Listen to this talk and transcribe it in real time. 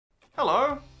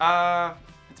Hello,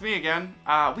 it's me again.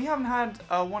 We haven't had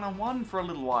a one-on-one for a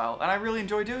little while, and I really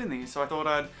enjoy doing these, so I thought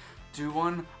I'd do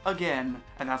one again,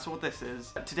 and that's what this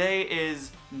is. Today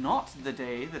is not the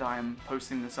day that I am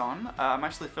posting this on. I'm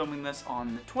actually filming this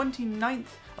on the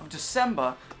 29th of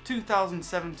December,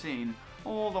 2017,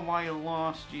 all the way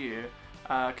last year,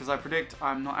 because I predict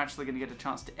I'm not actually going to get a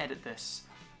chance to edit this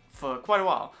for quite a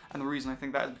while. And the reason I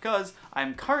think that is because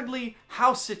I'm currently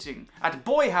house-sitting at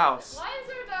Boy House. Why is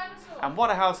there a dinosaur? And what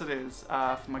a house it is.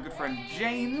 For my good friend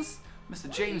James, Mr.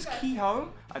 James Kehoe,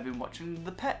 I've been watching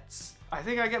The Pets. I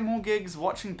think I get more gigs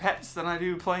watching pets than I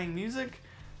do playing music.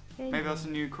 Maybe that's a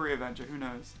new career venture, who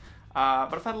knows.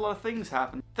 But I've had a lot of things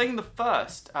happen. Thing the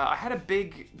first, I had a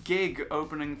big gig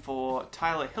opening for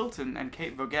Tyler Hilton and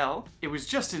Kate Vogel. It was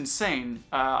just insane.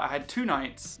 I had 2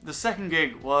 nights. The second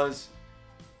gig was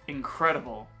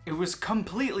incredible. It was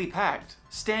completely packed,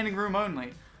 standing room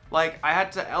only. Like, I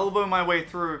had to elbow my way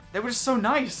through. They were just so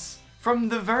nice from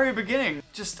the very beginning.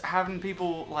 Just having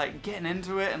people like getting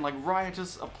into it and like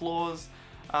riotous applause.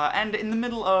 And in the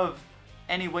middle of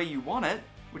Any Way You Want It,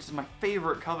 which is my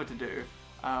favorite cover to do,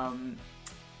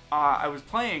 I was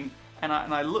playing and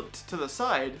I looked to the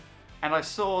side and I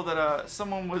saw that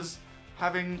someone was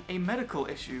having a medical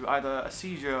issue, either a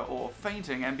seizure or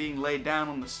fainting, and being laid down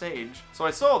on the stage. So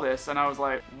I saw this and I was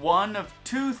like, one of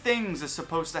 2 things is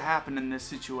supposed to happen in this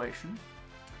situation.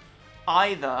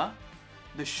 Either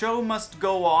the show must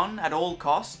go on at all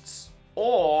costs,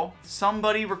 or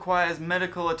somebody requires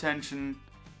medical attention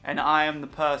and I am the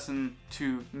person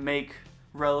to make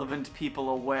relevant people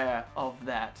aware of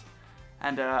that.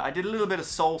 And I did a little bit of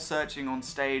soul searching on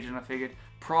stage and I figured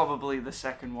probably the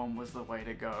second one was the way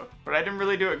to go. But I didn't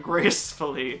really do it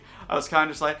gracefully. I was kind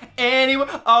of just like, anyway,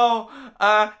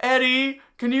 Eddie,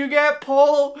 can you get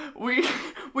Paul? We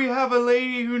have a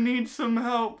lady who needs some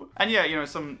help. And yeah, you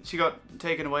know, she got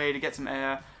taken away to get some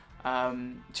air.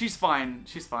 She's fine,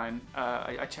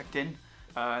 I checked in,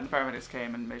 and the paramedics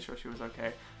came and made sure she was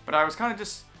okay. But I was kind of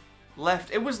just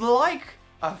left. It was like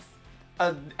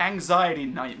an anxiety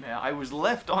nightmare. I was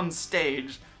left on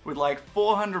stage with like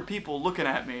 400 people looking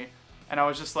at me, and I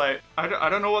was just like, I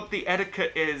don't know what the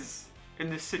etiquette is in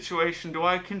this situation. Do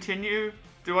I continue?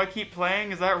 Do I keep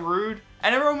playing? Is that rude?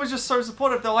 And everyone was just so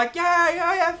supportive. They're like,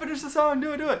 yeah, finish the song,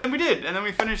 do it. And we did, and then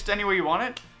we finished Any Way You Want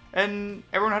It, and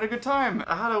everyone had a good time.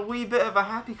 I had a wee bit of a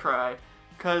happy cry,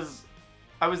 because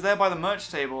I was there by the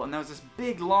merch table, and there was this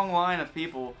big long line of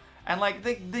people, and like,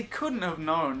 they couldn't have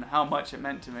known how much it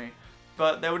meant to me,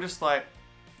 but they were just like,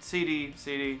 CD,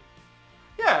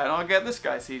 yeah, and I'll get this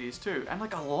guy CDs too. And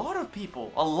like a lot of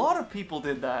people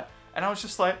did that. And I was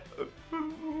just like,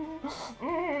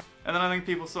 and then I think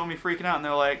people saw me freaking out and they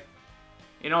were like,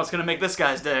 you know what's gonna make this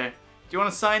guy's day? Do you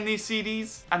wanna sign these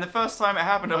CDs? And the first time it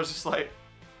happened, I was just like,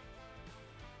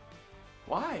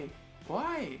 why?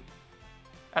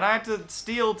 And I had to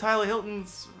steal Tyler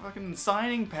Hilton's fucking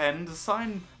signing pen to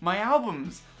sign my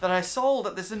albums that I sold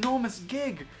at this enormous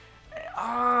gig.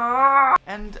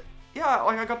 And yeah,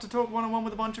 like I got to talk one-on-one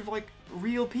with a bunch of like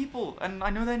real people, and I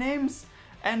know their names,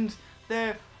 and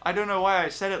I don't know why I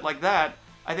said it like that.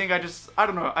 I think I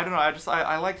don't know,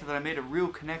 I liked that I made a real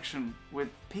connection with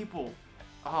people.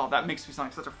 Oh, that makes me sound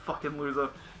like such a fucking loser.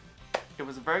 It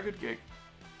was a very good gig.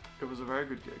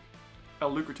 A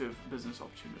lucrative business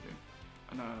opportunity.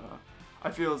 And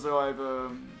I feel as though I've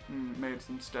made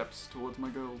some steps towards my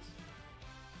goals.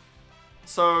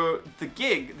 So the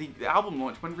gig, the album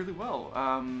launch went really well.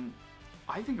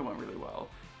 I think it went really well.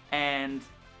 And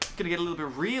gonna get a little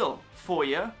bit real for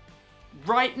you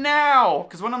right now.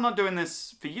 Because when I'm not doing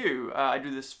this for you, I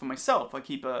do this for myself. I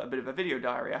keep a bit of a video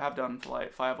diary. I have done for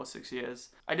like 5 or 6 years.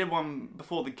 I did one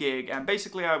before the gig, and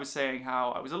basically I was saying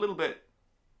how I was a little bit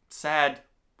sad.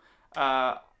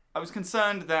 I was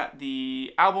concerned that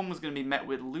the album was gonna be met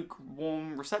with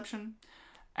lukewarm reception,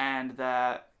 and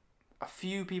that a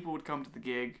few people would come to the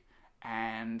gig,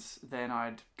 and then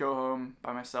I'd go home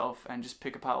by myself and just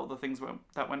pick apart all the things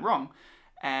that went wrong.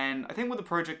 And I think with a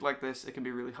project like this, it can be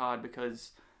really hard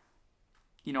because,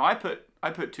 you know, I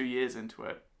put 2 years into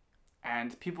it,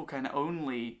 and people can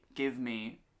only give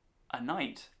me a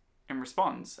night in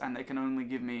response, and they can only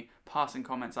give me passing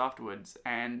comments afterwards,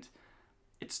 and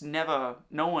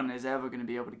no one is ever going to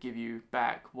be able to give you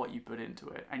back what you put into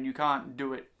it, and you can't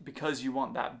do it because you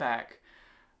want that back.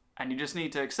 And you just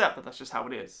need to accept that that's just how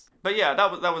it is. But yeah,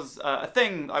 that was a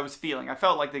thing I was feeling. I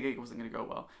felt like the gig wasn't going to go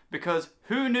well. Because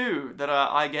who knew that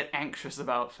I get anxious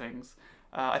about things?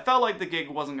 I felt like the gig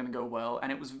wasn't going to go well,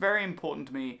 and it was very important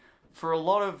to me for a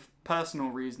lot of personal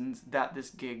reasons that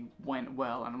this gig went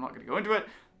well. And I'm not going to go into it,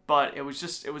 but it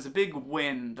was a big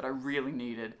win that I really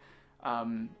needed.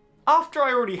 after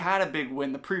I already had a big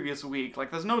win the previous week. Like,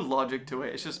 there's no logic to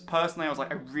it. It's just personally, I was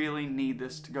like, I really need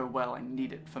this to go well. I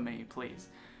need it for me, please.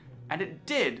 And it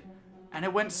did. And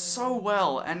it went so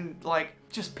well. And, like,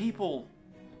 just people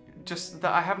just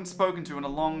that I haven't spoken to in a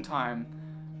long time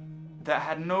that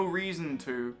had no reason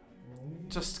to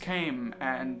just came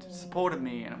and supported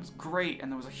me. And it was great.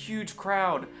 And there was a huge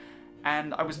crowd.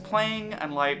 And I was playing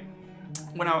and, like,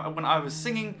 when I was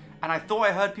singing, and I thought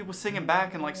I heard people singing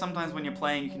back, and like sometimes when you're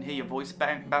playing you can hear your voice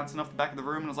bouncing off the back of the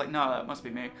room, and I was like, no, that must be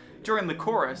me. During the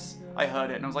chorus, I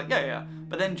heard it, and I was like, yeah.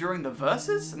 But then during the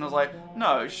verses, and I was like,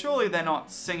 no, surely they're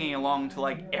not singing along to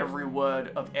like every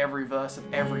word of every verse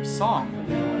of every song.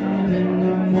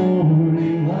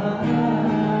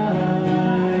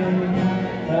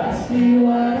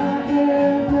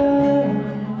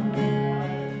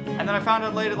 And then I found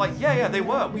out later, like, yeah, they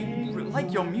were. We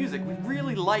like your music. We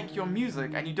really like your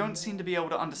music, and you don't seem to be able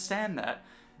to understand that.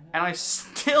 And I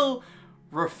still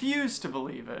refuse to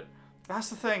believe it. That's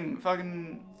the thing.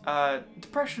 Fucking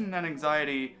depression and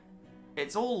anxiety,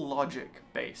 it's all logic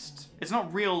based. It's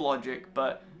not real logic,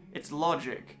 but it's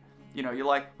logic. You know, you're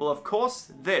like, well, of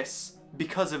course this,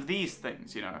 because of these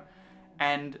things, you know.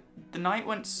 And the night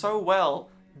went so well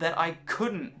that I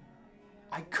couldn't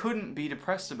be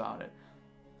depressed about it.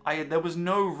 There was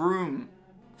no room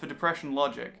for depression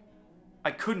logic. I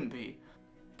couldn't be.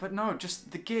 But no, just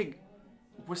the gig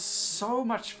was so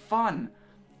much fun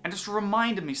and just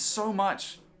reminded me so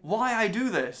much why I do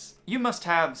this. You must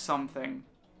have something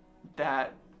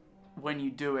that when you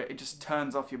do it, it just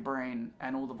turns off your brain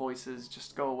and all the voices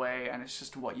just go away and it's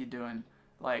just what you're doing.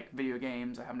 Like video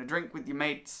games or having a drink with your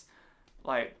mates.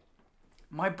 Like,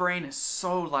 my brain is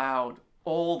so loud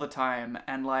all the time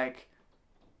and like,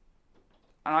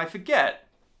 and I forget.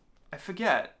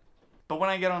 But when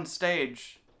I get on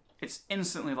stage, it's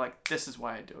instantly like, this is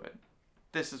why I do it.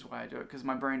 This is why I do it, because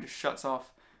my brain just shuts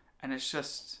off, and it's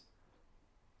just,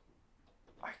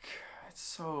 like, it's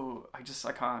so, I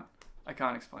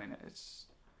can't explain it.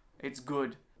 It's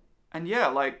good. And yeah,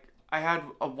 like, I had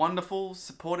a wonderful,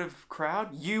 supportive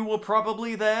crowd. You were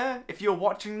probably there if you're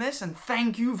watching this, and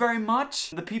thank you very much.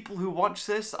 The people who watch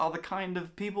this are the kind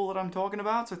of people that I'm talking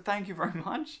about, so thank you very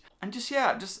much. And just,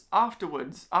 yeah, just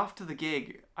afterwards, after the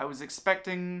gig, I was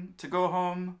expecting to go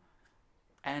home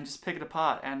and just pick it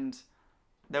apart, and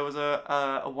there was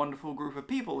a wonderful group of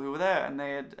people who were there, and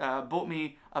they had bought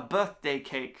me a birthday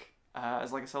cake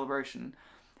as like a celebration.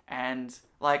 And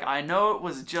like, I know it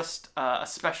was just a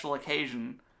special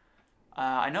occasion.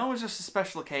 I know it was just a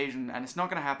special occasion, and it's not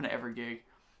going to happen at every gig,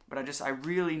 but I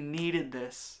really needed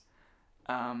this.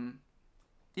 You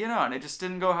know, and it just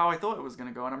didn't go how I thought it was going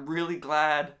to go, and I'm really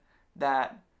glad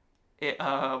that it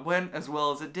went as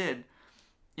well as it did.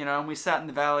 You know, and we sat in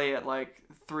the valley at like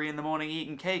 3 in the morning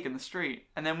eating cake in the street,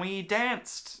 and then we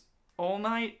danced all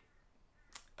night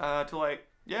to like,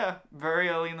 yeah, very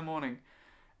early in the morning.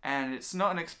 And it's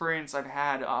not an experience I've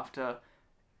had after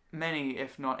many,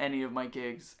 if not any, of my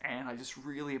gigs, and I just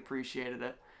really appreciated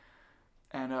it.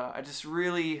 And I just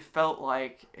really felt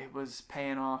like it was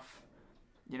paying off,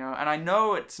 you know. And I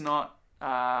know it's not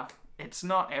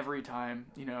every time,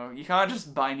 you know. You can't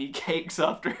just buy me cakes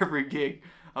after every gig.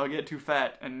 I'll get too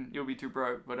fat and you'll be too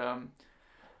broke. But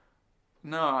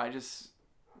no,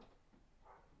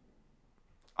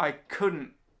 I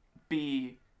couldn't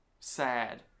be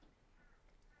sad.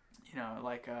 You know,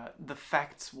 like, the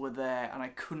facts were there, and I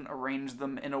couldn't arrange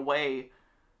them in a way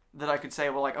that I could say,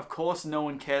 well, like, of course no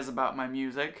one cares about my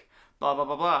music, blah, blah,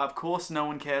 blah, blah, of course no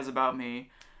one cares about me,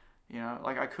 you know,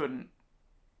 like, I couldn't,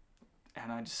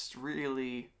 and I just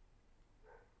really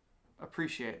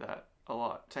appreciate that a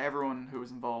lot, to everyone who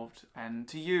was involved, and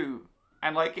to you,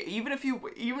 and, like, even if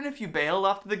you bailed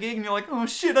after the gig, and you're like, oh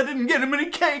shit, I didn't get him any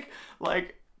cake,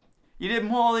 like, you did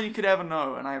more than you could ever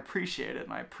know, and I appreciate it,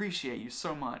 and I appreciate you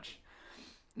so much.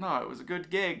 No, it was a good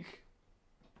gig.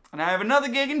 And I have another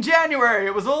gig in January.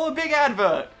 It was all a big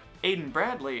advert. Aiden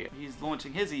Bradley, he's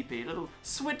launching his EP, little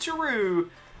switcheroo.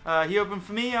 He opened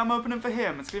for me, I'm opening for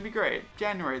him. It's gonna be great.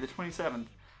 January the 27th.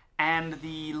 And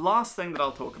the last thing that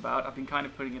I'll talk about, I've been kind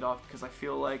of putting it off because I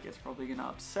feel like it's probably gonna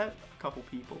upset a couple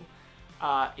people,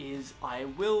 is I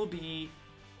will be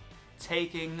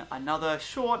taking another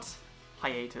short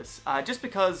hiatus, just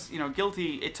because, you know,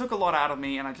 Guilty, it took a lot out of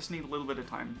me, and I just need a little bit of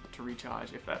time to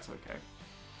recharge, if that's okay.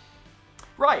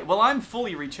 Right, well, I'm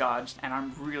fully recharged, and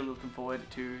I'm really looking forward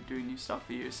to doing new stuff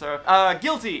for you. So,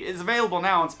 Guilty is available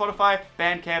now on Spotify,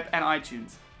 Bandcamp, and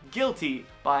iTunes. Guilty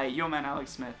by your man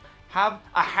Alex Smith. Have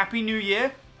a happy new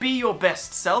year. Be your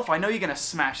best self. I know you're gonna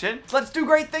smash it. Let's do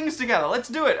great things together. Let's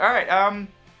do it. All right,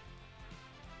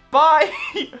 Bye!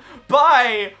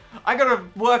 Bye! I gotta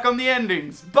work on the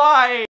endings. Bye!